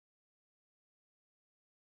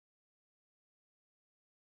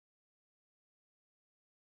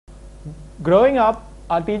Growing up,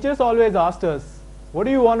 our teachers always asked us, what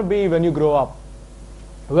do you want to be when you grow up?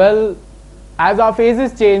 Well, as our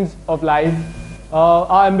phases change of life,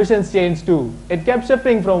 our ambitions change too. It kept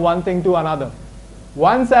shifting from one thing to another.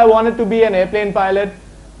 Once I wanted to be an airplane pilot,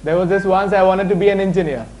 there was this once I wanted to be an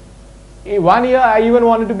engineer. 1 year I even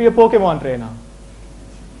wanted to be a Pokemon trainer.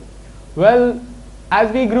 Well,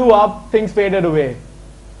 as we grew up, things faded away.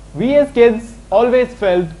 We as kids always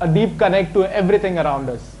felt a deep connect to everything around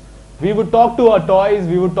us. We would talk to our toys,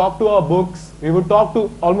 we would talk to our books, we would talk to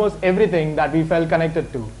almost everything that we felt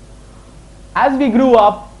connected to. As we grew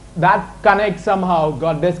up, that connect somehow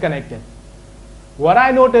got disconnected. What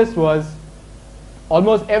I noticed was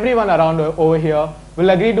almost everyone around over here will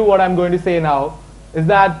agree to what I'm going to say now, is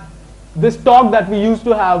that this talk that we used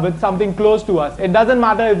to have with something close to us, it doesn't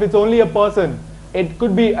matter if it's only a person, it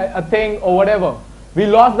could be a thing or whatever. We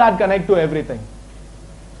lost that connect to everything.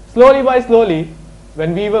 Slowly by slowly,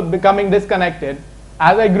 when we were becoming disconnected,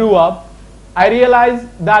 as I grew up, I realized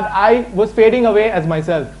that I was fading away as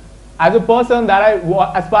myself, as a person that I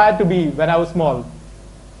aspired to be when I was small.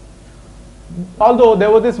 Although there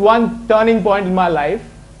was this one turning point in my life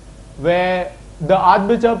where the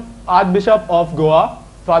Archbishop of Goa,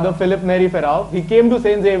 Father Philip Neri Ferrao, he came to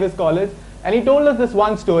St. Xavier's College and he told us this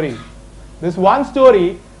one story. This one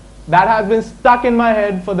story that has been stuck in my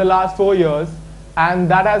head for the last 4 years,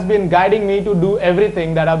 and that has been guiding me to do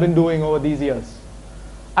everything that I've been doing over these years.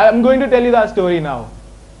 I'm going to tell you that story now.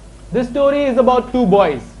 This story is about two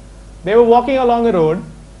boys. They were walking along a road,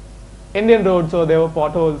 Indian road, so there were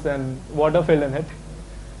potholes and water filled in it.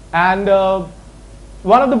 And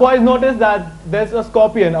one of the boys noticed that there's a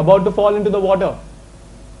scorpion about to fall into the water.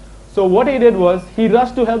 So what he did was, he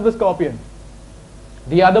rushed to help the scorpion.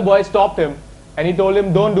 The other boy stopped him and he told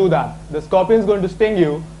him, don't do that. The scorpion is going to sting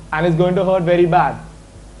you and it's going to hurt very bad.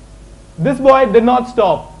 This boy did not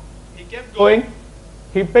stop. He kept going.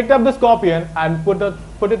 He picked up the scorpion and put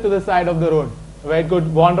it to the side of the road where it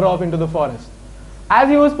could wander off into the forest. As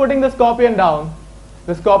he was putting the scorpion down,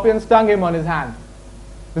 the scorpion stung him on his hand.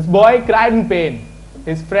 This boy cried in pain.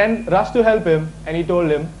 His friend rushed to help him and he told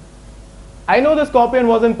him, I know the scorpion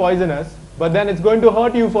wasn't poisonous, but then it's going to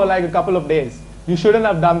hurt you for like a couple of days. You shouldn't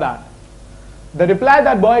have done that. The reply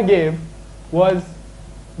that boy gave was,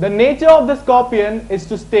 the nature of the scorpion is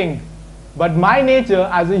to sting, but my nature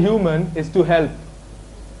as a human is to help.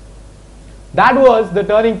 That was the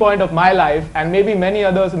turning point of my life and maybe many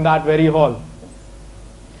others in that very hall.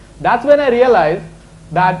 That's when I realized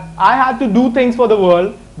that I had to do things for the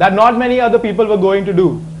world that not many other people were going to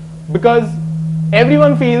do. Because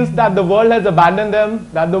everyone feels that the world has abandoned them,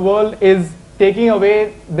 that the world is taking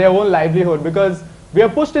away their own livelihood, because we are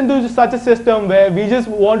pushed into such a system where we just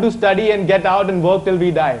want to study and get out and work till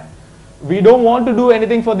we die. We don't want to do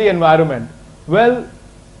anything for the environment. Well,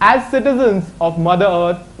 as citizens of Mother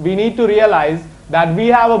Earth, we need to realize that we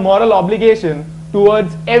have a moral obligation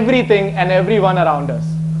towards everything and everyone around us.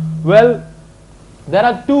 Well, there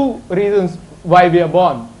are two reasons why we are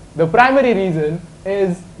born. The primary reason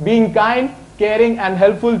is being kind, caring and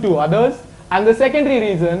helpful to others, and the secondary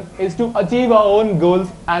reason is to achieve our own goals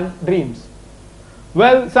and dreams.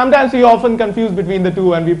 Well, sometimes we often confuse between the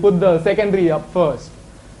two and we put the secondary up first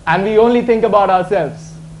and we only think about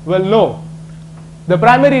ourselves. Well, no. The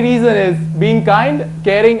primary reason is being kind,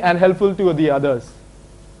 caring and helpful to the others.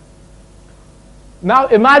 Now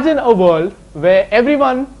imagine a world where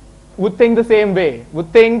everyone would think the same way,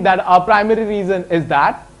 would think that our primary reason is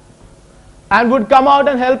that, and would come out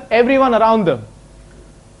and help everyone around them.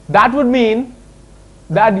 That would mean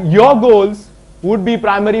that your goals would be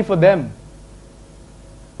primary for them,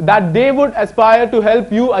 that they would aspire to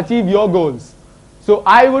help you achieve your goals. So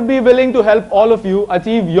I would be willing to help all of you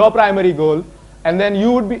achieve your primary goal, and then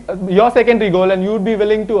you would be your secondary goal, and you would be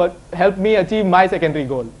willing to help me achieve my secondary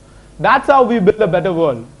goal. That's how we build a better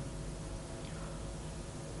world.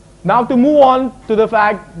 Now to move on to the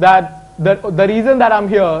fact that the reason that I'm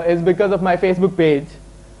here is because of my Facebook page.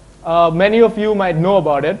 Many of you might know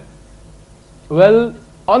about it. Well,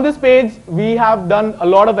 on this page we have done a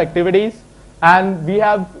lot of activities, and we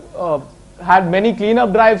have had many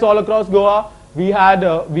cleanup drives all across Goa. We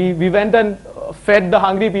went and fed the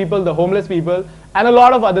hungry people, the homeless people, and a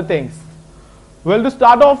lot of other things. Well, to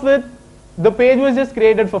start off with, the page was just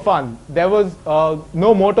created for fun. There was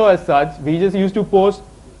no motto as such. We just used to post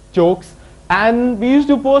jokes, and we used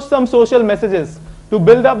to post some social messages to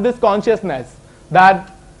build up this consciousness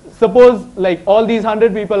that suppose like all these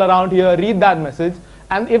 100 people around here read that message,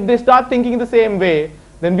 and if they start thinking the same way,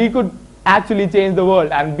 then we could actually change the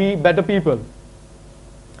world and be better people.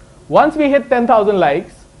 Once we hit 10,000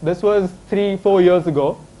 likes, this was 3-4 years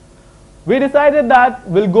ago, We decided that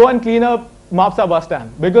we'll go and clean up Mapsa bus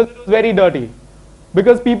stand because it was very dirty.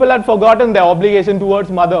 Because people had forgotten their obligation towards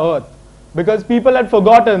Mother Earth. Because people had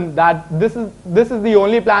forgotten that this is the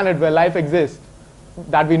only planet where life exists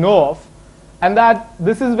that we know of, and that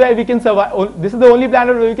this is where we can survive. This is the only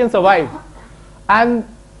planet where we can survive. And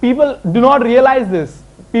people do not realize this.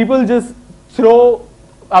 People just throw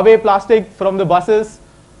away plastic from the buses,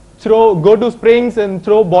 go to springs and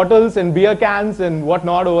throw bottles and beer cans and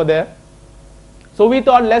whatnot over there. So we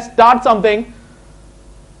thought, let's start something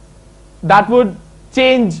that would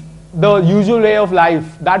change the usual way of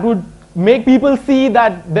life, that would make people see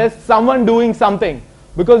that there's someone doing something,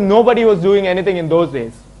 because nobody was doing anything in those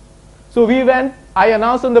days. So we went, I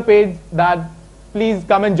announced on the page that please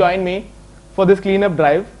come and join me for this cleanup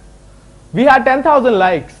drive. We had 10,000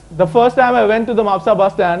 likes. The first time I went to the Mapsa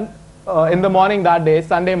bus stand in the morning that day,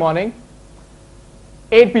 Sunday morning,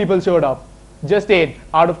 8 people showed up. Just 8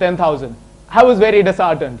 out of 10,000. I was very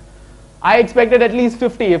disheartened. I expected at least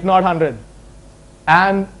 50, if not 100.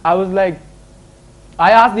 And I was like,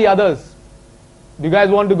 I asked the others, do you guys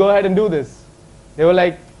want to go ahead and do this? They were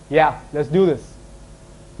like, yeah, let's do this.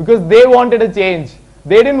 Because they wanted a change.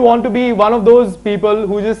 They didn't want to be one of those people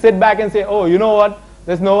who just sit back and say, oh, you know what?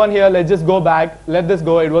 There's no one here. Let's just go back. Let this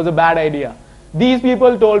go. It was a bad idea. These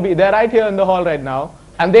people told me, they're right here in the hall right now,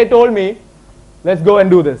 and they told me, let's go and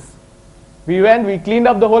do this. We went, we cleaned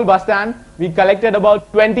up the whole bus stand. We collected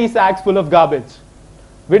about 20 sacks full of garbage.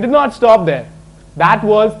 We did not stop there. That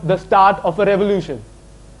was the start of a revolution.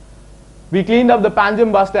 We cleaned up the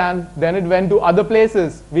Panjim bus stand, then it went to other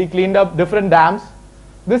places. We cleaned up different dams.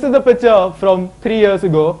 This is the picture from 3 years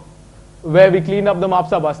ago where we cleaned up the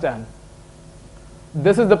Mapsa bus stand.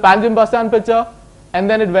 This is the Panjim bus stand picture, and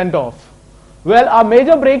then it went off. Well, our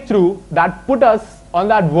major breakthrough that put us on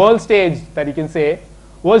that world stage, that you can say,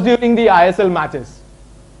 was during the ISL matches.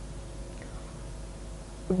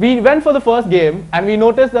 We went for the first game and we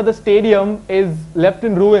noticed that the stadium is left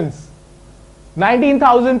in ruins.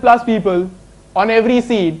 19,000 plus people on every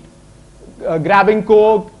seat, grabbing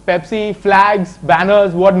Coke, Pepsi, flags,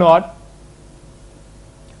 banners, whatnot.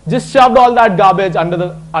 Just shoved all that garbage under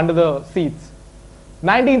the seats.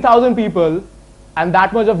 19,000 people and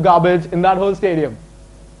that much of garbage in that whole stadium.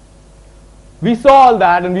 We saw all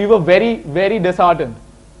that and we were very, very disheartened.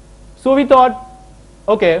 So we thought,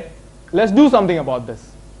 okay, let's do something about this.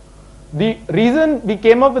 The reason we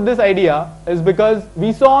came up with this idea is because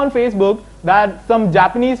we saw on Facebook that some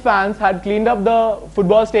Japanese fans had cleaned up the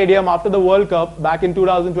football stadium after the World Cup back in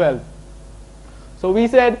 2012. So we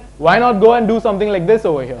said, why not go and do something like this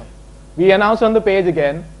over here? We announced on the page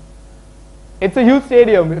again. It's a huge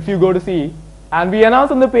stadium if you go to see. And we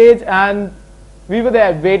announced on the page and we were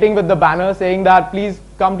there waiting with the banner saying that please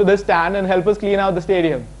come to this stand and help us clean out the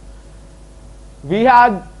stadium. We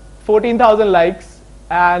had 14,000 likes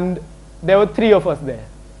and there were 3 of us there.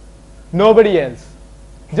 Nobody else.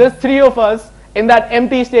 Just 3 of us in that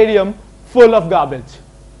empty stadium full of garbage.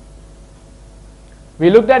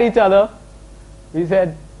 We looked at each other. We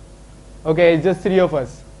said, okay, it's just 3 of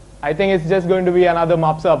us. I think it's just going to be another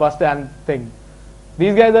Mapsa bus stand thing.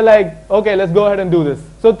 These guys are like, okay, let's go ahead and do this.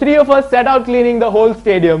 So 3 of us set out cleaning the whole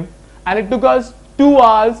stadium, and it took us 2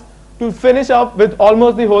 hours to finish up with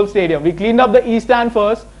almost the whole stadium. We cleaned up the east stand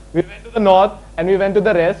first, we went to the north, and we went to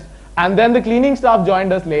the rest. And then the cleaning staff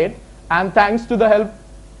joined us late, and thanks to the help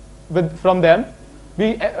from them,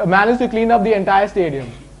 we managed to clean up the entire stadium.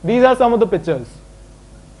 These are some of the pictures.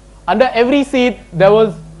 Under every seat, there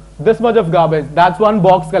was this much of garbage. That's one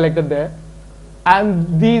box collected there.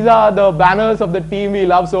 And these are the banners of the team we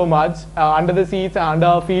love so much, under the seats and under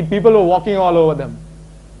our feet. People were walking all over them.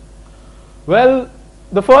 Well,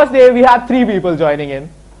 the first day we had 3 people joining in.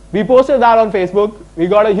 We posted that on Facebook. We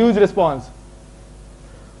got a huge response.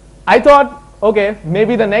 I thought, okay,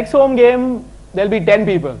 maybe the next home game, there'll be 10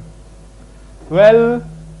 people. Well,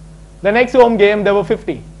 the next home game, there were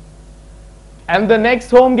 50. And the next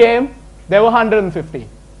home game, there were 150.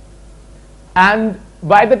 And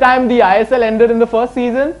by the time the ISL ended in the first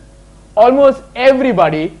season, almost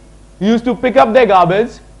everybody used to pick up their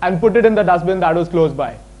garbage and put it in the dustbin that was close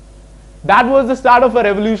by. That was the start of a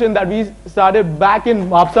revolution that we started back in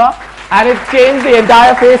Mapsa, and it changed the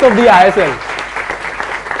entire face of the ISL.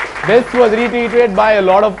 This was retweeted by a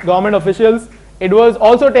lot of government officials. It was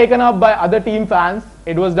also taken up by other team fans.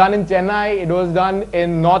 It was done in Chennai, it was done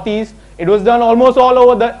in Northeast, it was done almost all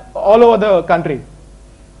over the country.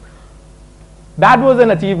 That was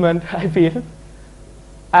an achievement, I feel.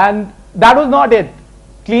 And that was not it.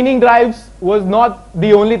 Cleaning drives was not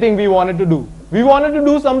the only thing we wanted to do. We wanted to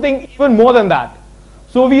do something even more than that.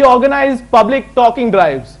 So we organized public talking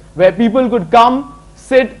drives where people could come,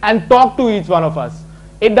 sit and talk to each one of us.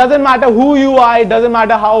 It doesn't matter who you are, it doesn't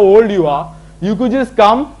matter how old you are. You could just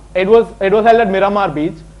come. It was held at Miramar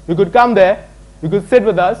Beach. You could come there, you could sit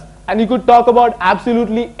with us, and you could talk about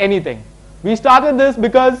absolutely anything. We started this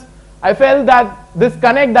because I felt that this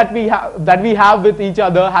connect that we have with each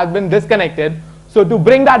other has been disconnected. So to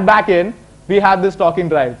bring that back in, we had this talking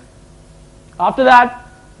drive. After that,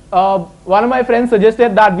 one of my friends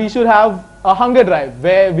suggested that we should have a hunger drive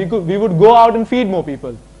where we would go out and feed more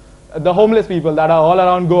people, the homeless people that are all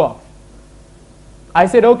around Goa. I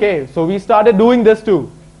said, okay, so we started doing this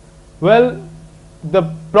too. Well, the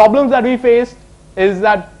problems that we faced is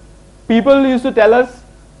that people used to tell us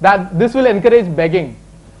that this will encourage begging,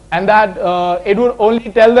 and that it would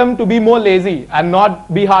only tell them to be more lazy and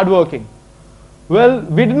not be hardworking. Well,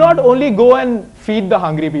 we did not only go and feed the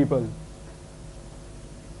hungry people.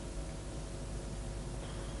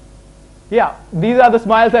 Yeah, these are the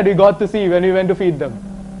smiles that we got to see when we went to feed them.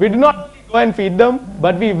 We did not only go and feed them,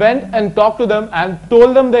 but we went and talked to them and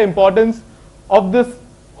told them the importance of this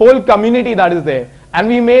whole community that is there. And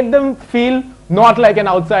we made them feel not like an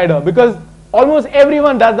outsider, because almost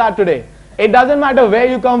everyone does that today. It doesn't matter where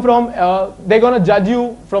you come from, they're going to judge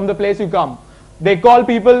you from the place you come. They call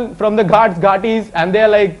people from the ghats, ghatis, and they're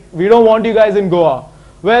like, we don't want you guys in Goa.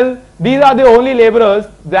 Well, these are the only laborers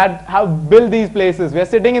that have built these places. We're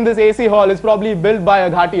sitting in this AC hall, it's probably built by a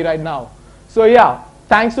ghati right now. So yeah,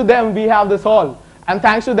 thanks to them we have this hall, and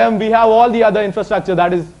thanks to them we have all the other infrastructure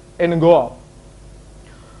that is in Goa.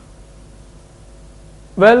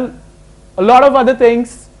 Well, a lot of other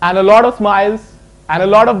things, and a lot of smiles, and a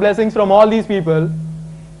lot of blessings from all these people.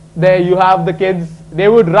 There you have the kids. They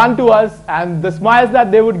would run to us, and the smiles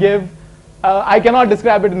that they would give, I cannot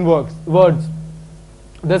describe it in words.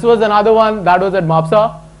 This was another one that was at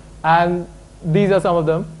Mapsa, and these are some of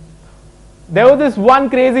them. There was this one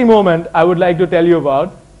crazy moment I would like to tell you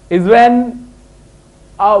about, is when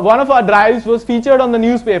one of our drives was featured on the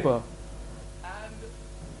newspaper.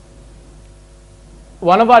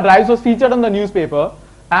 One of our drives was featured on the newspaper,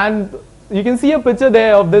 and you can see a picture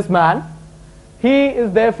there of this man. He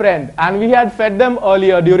is their friend, and we had fed them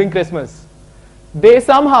earlier during Christmas. They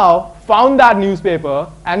somehow found that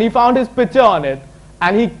newspaper, and he found his picture on it,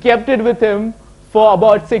 and he kept it with him for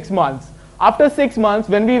about 6 months. After 6 months,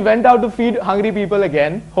 when we went out to feed hungry people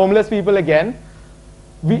again, homeless people again,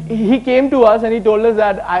 he came to us and he told us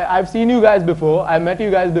that I've seen you guys before, I met you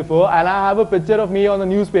guys before, and I have a picture of me on the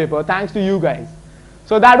newspaper thanks to you guys.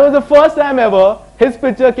 So that was the first time ever his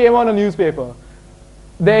picture came on a newspaper.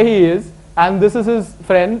 There he is, and this is his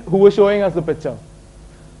friend who was showing us the picture.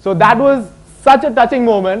 So that was such a touching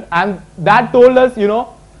moment, and that told us, you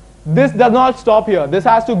know, this does not stop here. This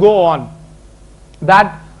has to go on.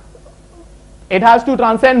 That it has to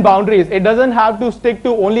transcend boundaries. It doesn't have to stick to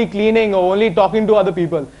only cleaning or only talking to other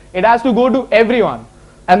people. It has to go to everyone.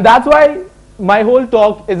 And that's why my whole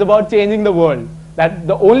talk is about changing the world. That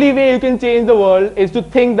the only way you can change the world is to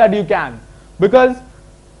think that you can. Because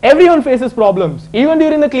everyone faces problems. Even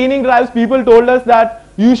during the cleaning drives, people told us that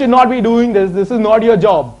you should not be doing this. This is not your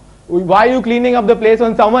job. Why are you cleaning up the place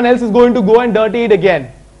when someone else is going to go and dirty it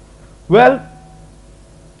again? Well,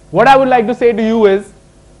 what I would like to say to you is,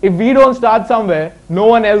 if we don't start somewhere, no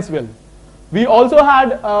one else will. We also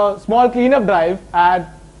had a small cleanup drive at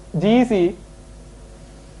GEC.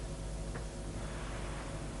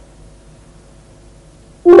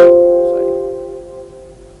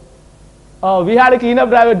 We had a cleanup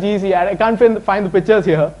drive at GEC. I can't find the pictures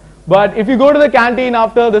here. But if you go to the canteen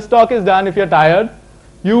after this talk is done, if you're tired,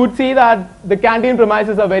 you would see that the canteen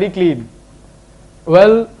premises are very clean.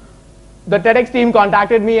 Well, the TEDx team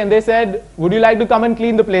contacted me and they said, would you like to come and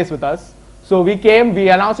clean the place with us? So we came, we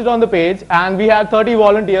announced it on the page, and we had 30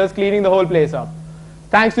 volunteers cleaning the whole place up.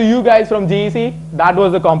 Thanks to you guys from GEC, that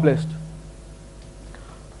was accomplished.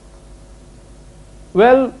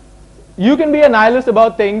 Well, you can be a nihilist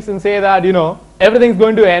about things and say that, you know, everything's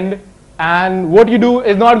going to end and what you do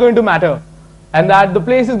is not going to matter, and that the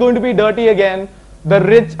place is going to be dirty again, the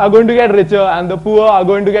rich are going to get richer and the poor are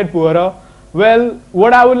going to get poorer. Well,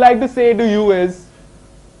 what I would like to say to you is,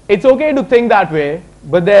 it's okay to think that way,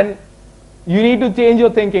 but then you need to change your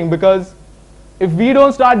thinking, because if we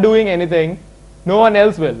don't start doing anything, no one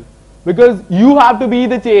else will. Because you have to be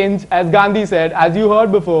the change, as Gandhi said, as you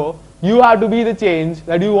heard before, you have to be the change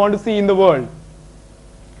that you want to see in the world.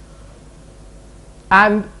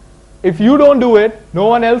 And if you don't do it, no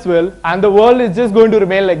one else will, and the world is just going to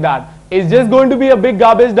remain like that. It's just going to be a big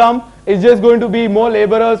garbage dump. It's just going to be more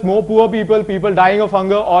laborers, more poor people, people dying of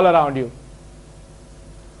hunger all around you.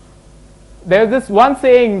 There's this one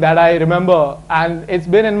saying that I remember, and it's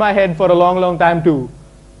been in my head for a long, long time too.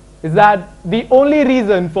 is that the only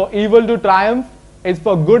reason for evil to triumph is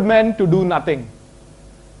for good men to do nothing.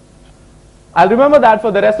 I'll remember that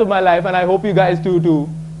for the rest of my life, and I hope you guys do too.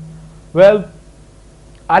 Well,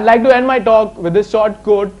 I'd like to end my talk with this short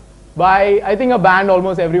quote by, I think, a band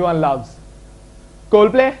almost everyone loves.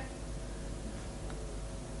 Coldplay?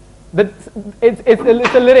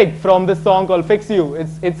 It's a lyric from this song called Fix You.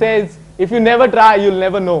 It says, if you never try, you'll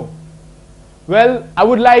never know. Well, I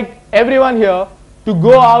would like everyone here to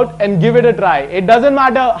go out and give it a try. It doesn't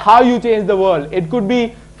matter how you change the world. It could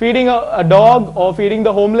be feeding a dog, or feeding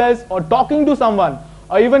the homeless, or talking to someone,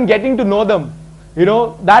 or even getting to know them. You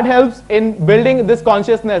know, that helps in building this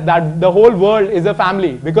consciousness that the whole world is a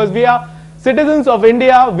family, because we are citizens of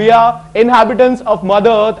India, we are inhabitants of Mother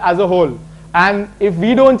Earth as a whole. And if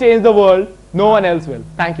we don't change the world, no one else will.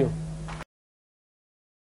 Thank you.